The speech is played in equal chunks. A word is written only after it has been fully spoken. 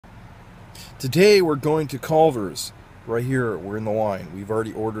Today we're going to Culvers. Right here, we're in the line. We've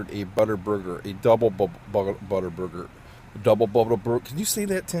already ordered a butter burger, a double butter burger. Double butter burger. Can you say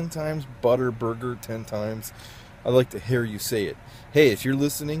that 10 times? Butter burger 10 times? I'd like to hear you say it. Hey, if you're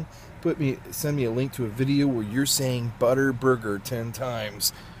listening, send me a link to a video where you're saying butter burger 10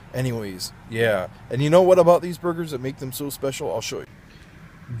 times. Anyways, yeah. And you know what about these burgers that make them so special? I'll show you.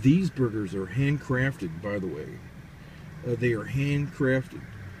 These burgers are handcrafted, by the way. They are handcrafted,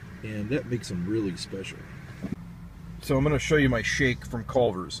 and that makes them really special. So I'm going to show you my shake from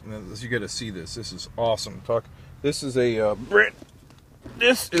Culvers. And you got to see this. This is awesome. This is a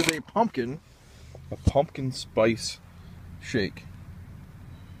pumpkin spice shake.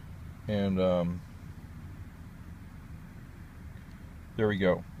 And there we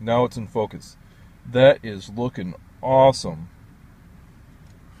go. Now it's in focus. That is looking awesome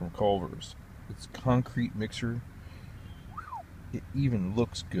from Culvers. It's concrete mixer. It even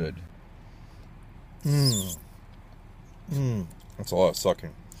looks good. That's a lot of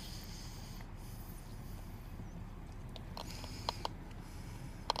sucking.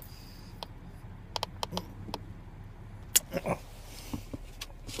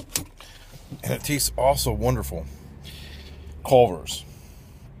 And it tastes also wonderful. Culvers.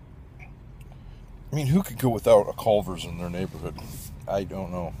 I mean, who could go without a Culvers in their neighborhood? I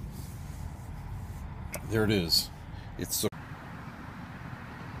don't know. There it is. It's so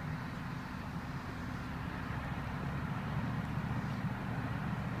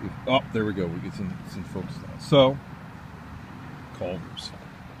oh, there we go. It's in focus now. So, Culvers.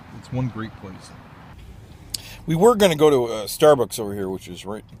 It's one great place. We were going to go to Starbucks over here, which is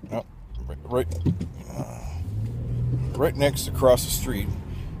right next across the street.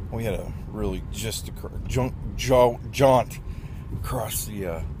 We had a really jaunt across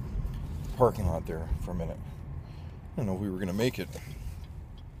the parking lot there for a minute. I don't know if we were going to make it.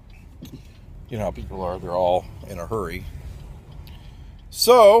 You know how people are. They're all in a hurry.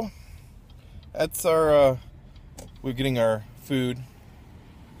 So, that's our, we're getting our food.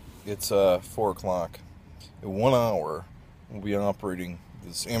 It's 4 o'clock. In 1 hour, we'll be operating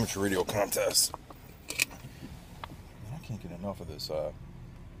this amateur radio contest. I can't get enough of this. I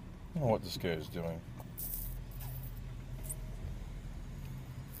don't know what this guy is doing.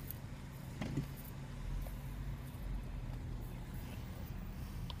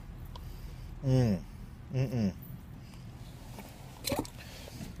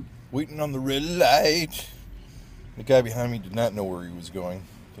 Waiting on the red light. The guy behind me did not know where he was going,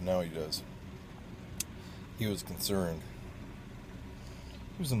 but now he does. He was concerned.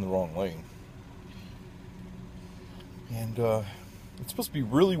 He was in the wrong lane. And it's supposed to be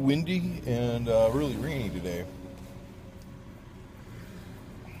really windy and really rainy today.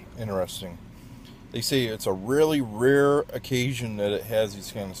 Interesting. They say it's a really rare occasion that it has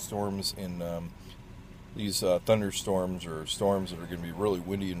these kind of storms in these thunderstorms or storms that are going to be really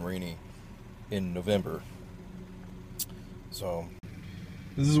windy and rainy in November. So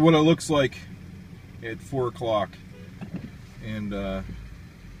this is what it looks like at 4 o'clock. And oh,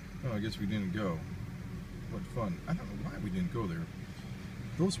 I guess we didn't go. What fun. I don't know why we didn't go there.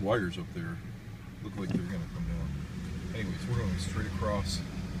 Those wires up there look like they're going to come down. Anyways, we're going straight across.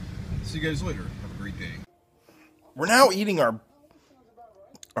 See you guys later. Have a great day. We're now eating our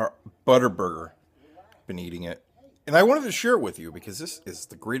butter burger. Been eating it, and I wanted to share it with you because this is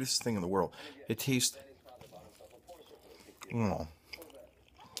the greatest thing in the world. It tastes,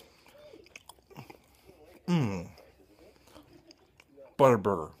 butter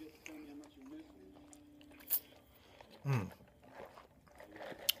burger.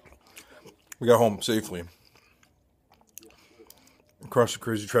 We got home safely across the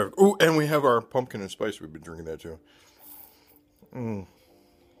crazy traffic. Oh, and we have our pumpkin and spice. We've been drinking that too.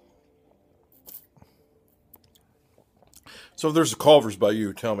 So if there's a Culvers by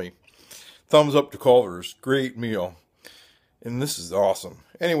you, tell me. Thumbs up to Culvers. Great meal. And this is awesome.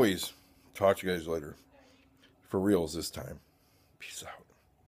 Anyways, talk to you guys later. For reals this time. Peace out.